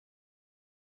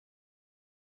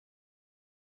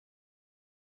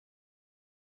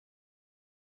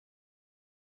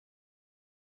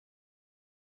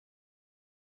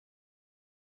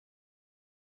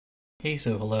Hey,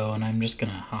 so hello, and I'm just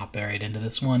gonna hop right into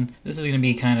this one. This is gonna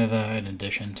be kind of an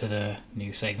addition to the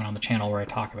new segment on the channel where I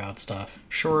talk about stuff.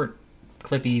 Short,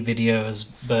 clippy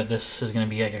videos, but this is gonna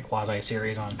be like a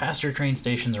quasi-series on passenger train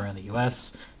stations around the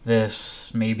US.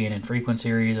 This may be an infrequent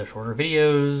series of shorter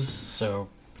videos, so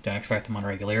don't expect them on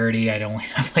regularity. I'd only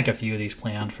have like a few of these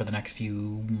planned for the next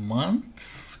few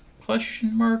months?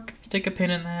 Question mark? Stick a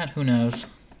pin in that, who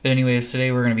knows? But anyways,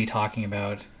 today we're gonna be talking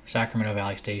about Sacramento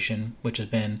Valley Station, which has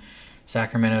been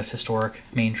Sacramento's historic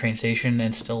main train station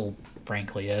and still,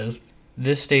 frankly, is.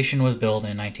 This station was built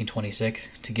in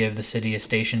 1926 to give the city a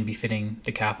station befitting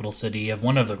the capital city of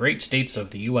one of the great states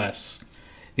of the U.S.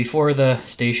 Before the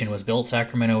station was built,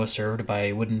 Sacramento was served by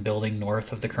a wooden building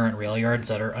north of the current rail yards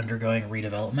that are undergoing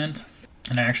redevelopment.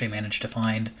 And I actually managed to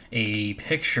find a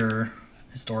picture,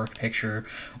 historic picture,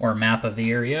 or map of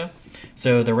the area.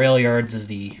 So the rail yards is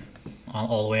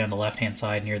all the way on the left-hand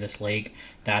side near this lake.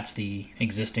 That's the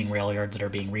existing rail yards that are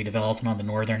being redeveloped, and on the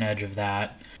northern edge of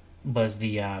that was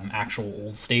the actual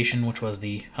old station, which was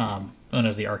the known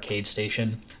as the Arcade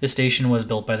Station. This station was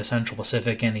built by the Central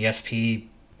Pacific, and the SP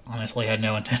honestly had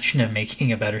no intention of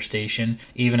making a better station,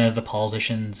 even as the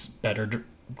politicians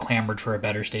clamored for a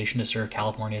better station to serve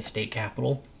California's state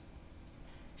capital.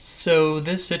 So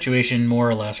this situation more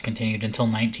or less continued until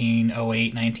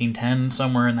 1908, 1910,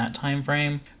 somewhere in that time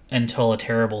frame, until a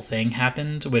terrible thing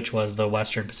happened, which was the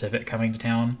Western Pacific coming to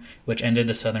town, which ended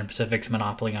the Southern Pacific's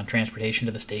monopoly on transportation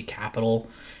to the state capital.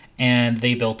 And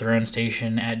they built their own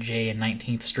station at J and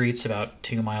 19th Streets, about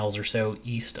 2 miles or so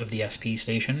east of the SP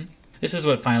station. This is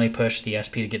what finally pushed the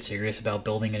SP to get serious about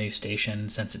building a new station,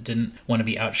 since it didn't want to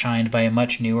be outshined by a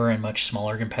much newer and much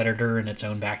smaller competitor in its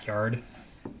own backyard.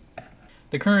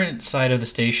 The current site of the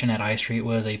station at I Street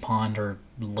was a pond or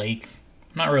lake.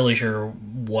 I'm not really sure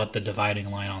what the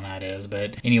dividing line on that is,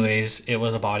 but anyways, it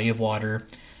was a body of water,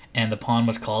 and the pond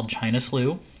was called China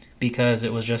Slough because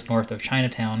it was just north of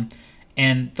Chinatown,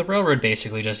 and the railroad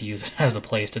basically just used it as a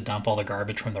place to dump all the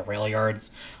garbage from the rail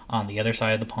yards on the other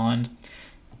side of the pond.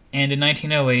 And in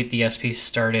 1908, the SP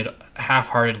started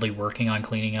half-heartedly working on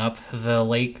cleaning up the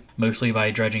lake, mostly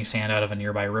by dredging sand out of a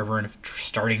nearby river and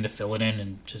starting to fill it in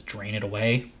and just drain it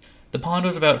away. The pond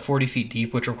was about 40 feet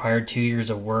deep, which required 2 years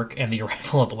of work and the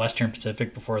arrival of the Western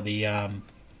Pacific before the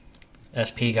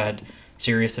SP got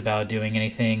serious about doing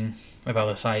anything about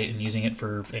the site and using it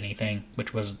for anything,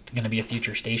 which was going to be a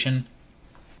future station.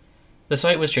 The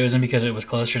site was chosen because it was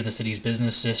closer to the city's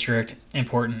business district,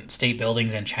 important state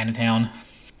buildings, and Chinatown.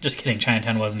 Just kidding,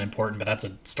 Chinatown wasn't important, but that's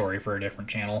a story for a different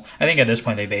channel. I think at this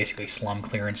point they basically slum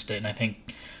clearanced it, and I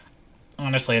think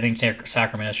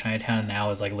Sacramento's Chinatown now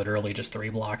is like literally just 3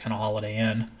 blocks and a Holiday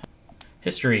Inn.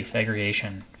 History,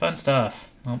 segregation, fun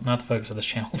stuff. Well, not the focus of this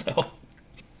channel, though.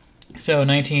 So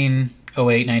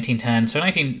 1908, 1910. So I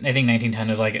think 1910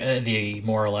 is like the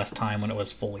more or less time when it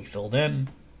was fully filled in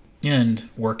and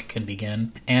work can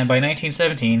begin. And by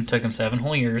 1917, took them 7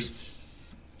 whole years.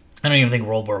 I don't even think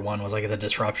World War I was like the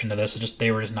disruption to this. They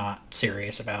were just not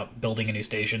serious about building a new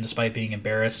station, despite being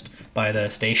embarrassed by the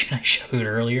station I showed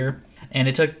earlier. And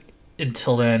it took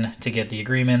until then to get the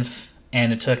agreements,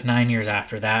 and it took 9 years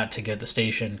after that to get the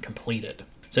station completed.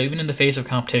 So even in the face of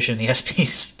competition, the SP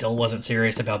still wasn't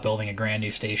serious about building a brand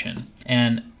new station.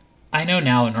 And I know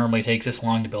now it normally takes this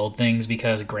long to build things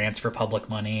because grants for public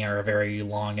money are a very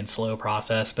long and slow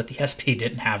process, but the SP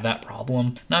didn't have that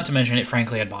problem. Not to mention it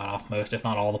frankly had bought off most, if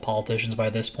not all, the politicians by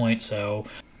this point, so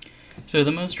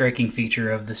the most striking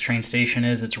feature of this train station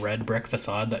is its red brick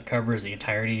facade that covers the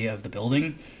entirety of the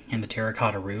building and the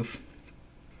terracotta roof.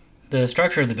 The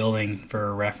structure of the building,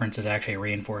 for reference, is actually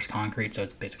reinforced concrete, so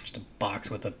it's basically just a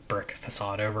box with a brick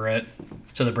facade over it.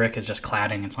 So the brick is just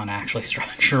cladding, it's not actually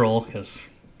structural, because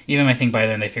even I think by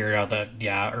then they figured out that,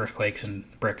 yeah, earthquakes and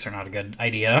bricks are not a good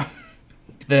idea.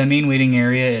 The main waiting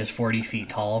area is 40 feet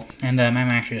tall, and I'm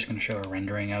actually just going to show a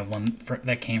rendering of one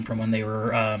that came from when they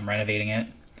were renovating it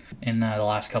in the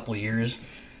last couple years.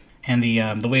 And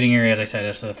the waiting area, as I said,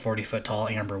 is the 40-foot tall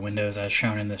amber windows as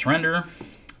shown in this render,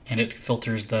 and it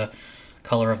filters the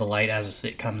color of the light as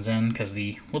it comes in, because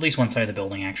at least one side of the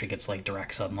building actually gets like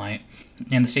direct sunlight.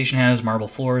 And the station has marble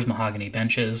floors, mahogany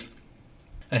benches,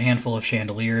 a handful of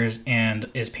chandeliers, and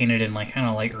is painted in like kind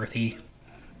of light earthy.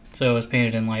 So it's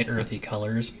painted in light earthy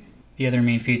colors. The other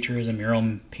main feature is a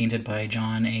mural painted by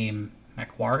John A.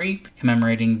 Macquarie,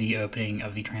 commemorating the opening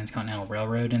of the Transcontinental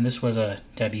Railroad, and this was a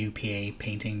WPA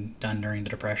painting done during the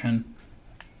Depression.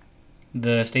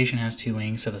 The station has two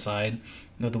wings to the side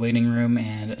of the waiting room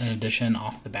and an addition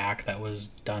off the back that was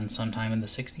done sometime in the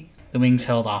 60s. The wings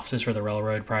held offices for the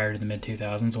railroad prior to the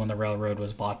mid-2000s when the railroad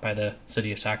was bought by the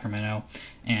city of Sacramento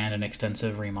and an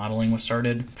extensive remodeling was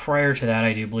started. Prior to that,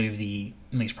 I do believe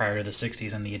at least prior to the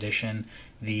 60s and the addition,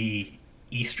 the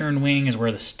eastern wing is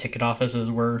where the ticket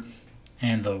offices were,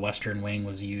 and the western wing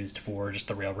was used for just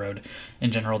the railroad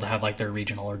in general to have like their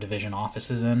regional or division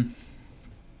offices in.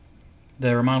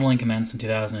 The remodeling commenced in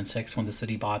 2006 when the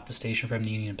city bought the station from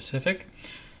the Union Pacific.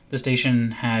 The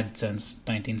station had, since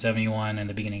 1971 and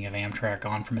the beginning of Amtrak,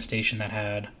 gone from a station that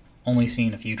had only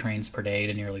seen a few trains per day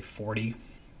to nearly 40,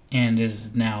 and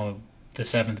is now the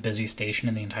 7th busiest station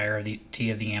in the entirety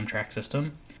of the Amtrak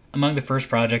system. Among the first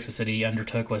projects the city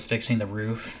undertook was fixing the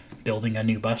roof, building a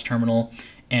new bus terminal,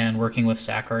 and working with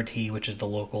SacRT, which is the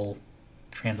local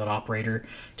transit operator,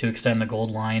 to extend the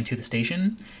Gold Line to the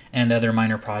station, and other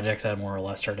minor projects that more or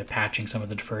less started patching some of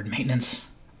the deferred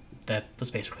maintenance that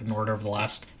was basically ignored over the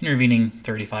last intervening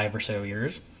 35 or so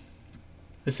years.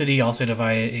 The city also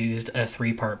used a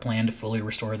 3-part plan to fully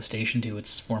restore the station to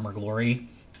its former glory.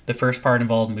 The first part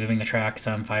involved moving the track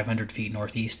some 500 feet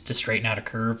northeast to straighten out a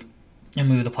curve and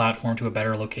move the platform to a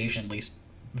better location, at least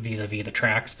vis-a-vis the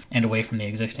tracks, and away from the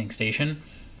existing station.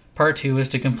 Part 2 is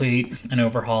to complete an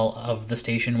overhaul of the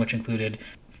station, which included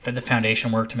the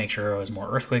foundation work to make sure it was more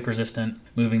earthquake resistant,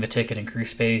 moving the ticket and crew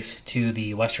space to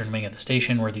the western wing of the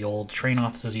station where the old train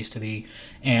offices used to be,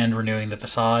 and renewing the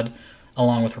facade,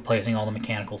 along with replacing all the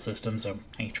mechanical systems, so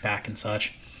HVAC and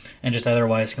such, and just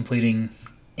otherwise completing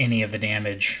any of the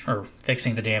damage, or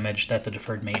fixing the damage that the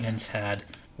deferred maintenance had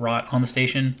wrought on the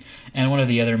station. And one of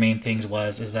the other main things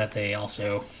is that they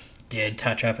also did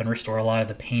touch up and restore a lot of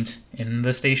the paint in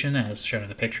the station. As shown in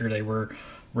the picture, they were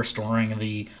restoring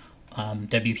the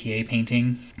WPA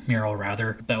painting, mural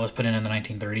rather, that was put in the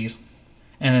 1930s.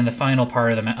 And then the final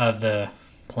part of the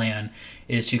plan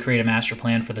is to create a master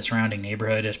plan for the surrounding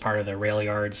neighborhood as part of the rail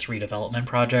yards redevelopment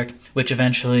project, which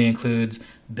eventually includes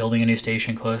building a new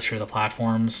station closer to the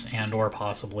platforms and or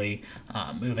possibly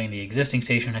moving the existing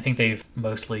station. I think they've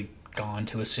mostly gone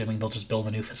to assuming they'll just build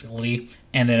a new facility,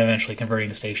 and then eventually converting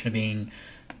the station to being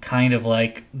kind of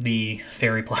like the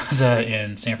Ferry Plaza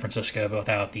in San Francisco, but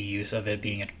without the use of it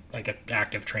being like an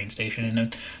active train station in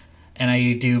it. And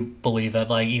I do believe that,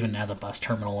 like, even as a bus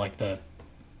terminal, like, the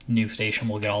new station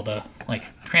will get all the like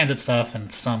transit stuff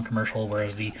and some commercial,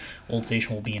 whereas the old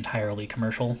station will be entirely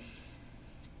commercial.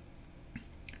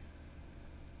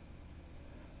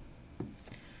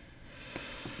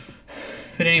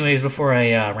 But anyways, before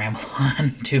I ramble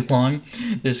on too long,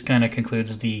 this kind of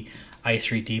concludes the I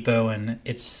Street Depot and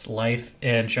its life,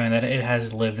 and showing that it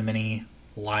has lived many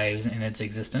lives in its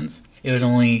existence. It was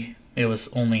only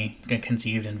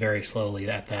conceived and very slowly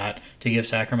at that, to give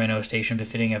Sacramento a station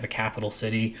befitting of a capital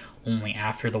city only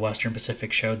after the Western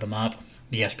Pacific showed them up,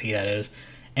 the SP that is,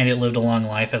 and it lived a long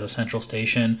life as a central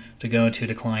station to go into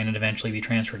decline and eventually be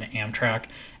transferred to Amtrak,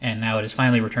 and now it is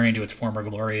finally returning to its former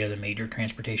glory as a major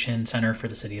transportation center for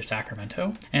the city of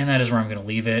Sacramento. And that is where I'm going to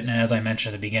leave it, and as I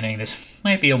mentioned at the beginning, this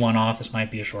might be a one-off, this might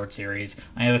be a short series.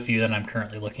 I have a few that I'm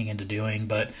currently looking into doing,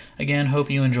 but again, hope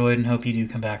you enjoyed and hope you do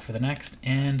come back for the next,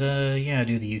 and yeah,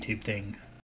 do the YouTube thing.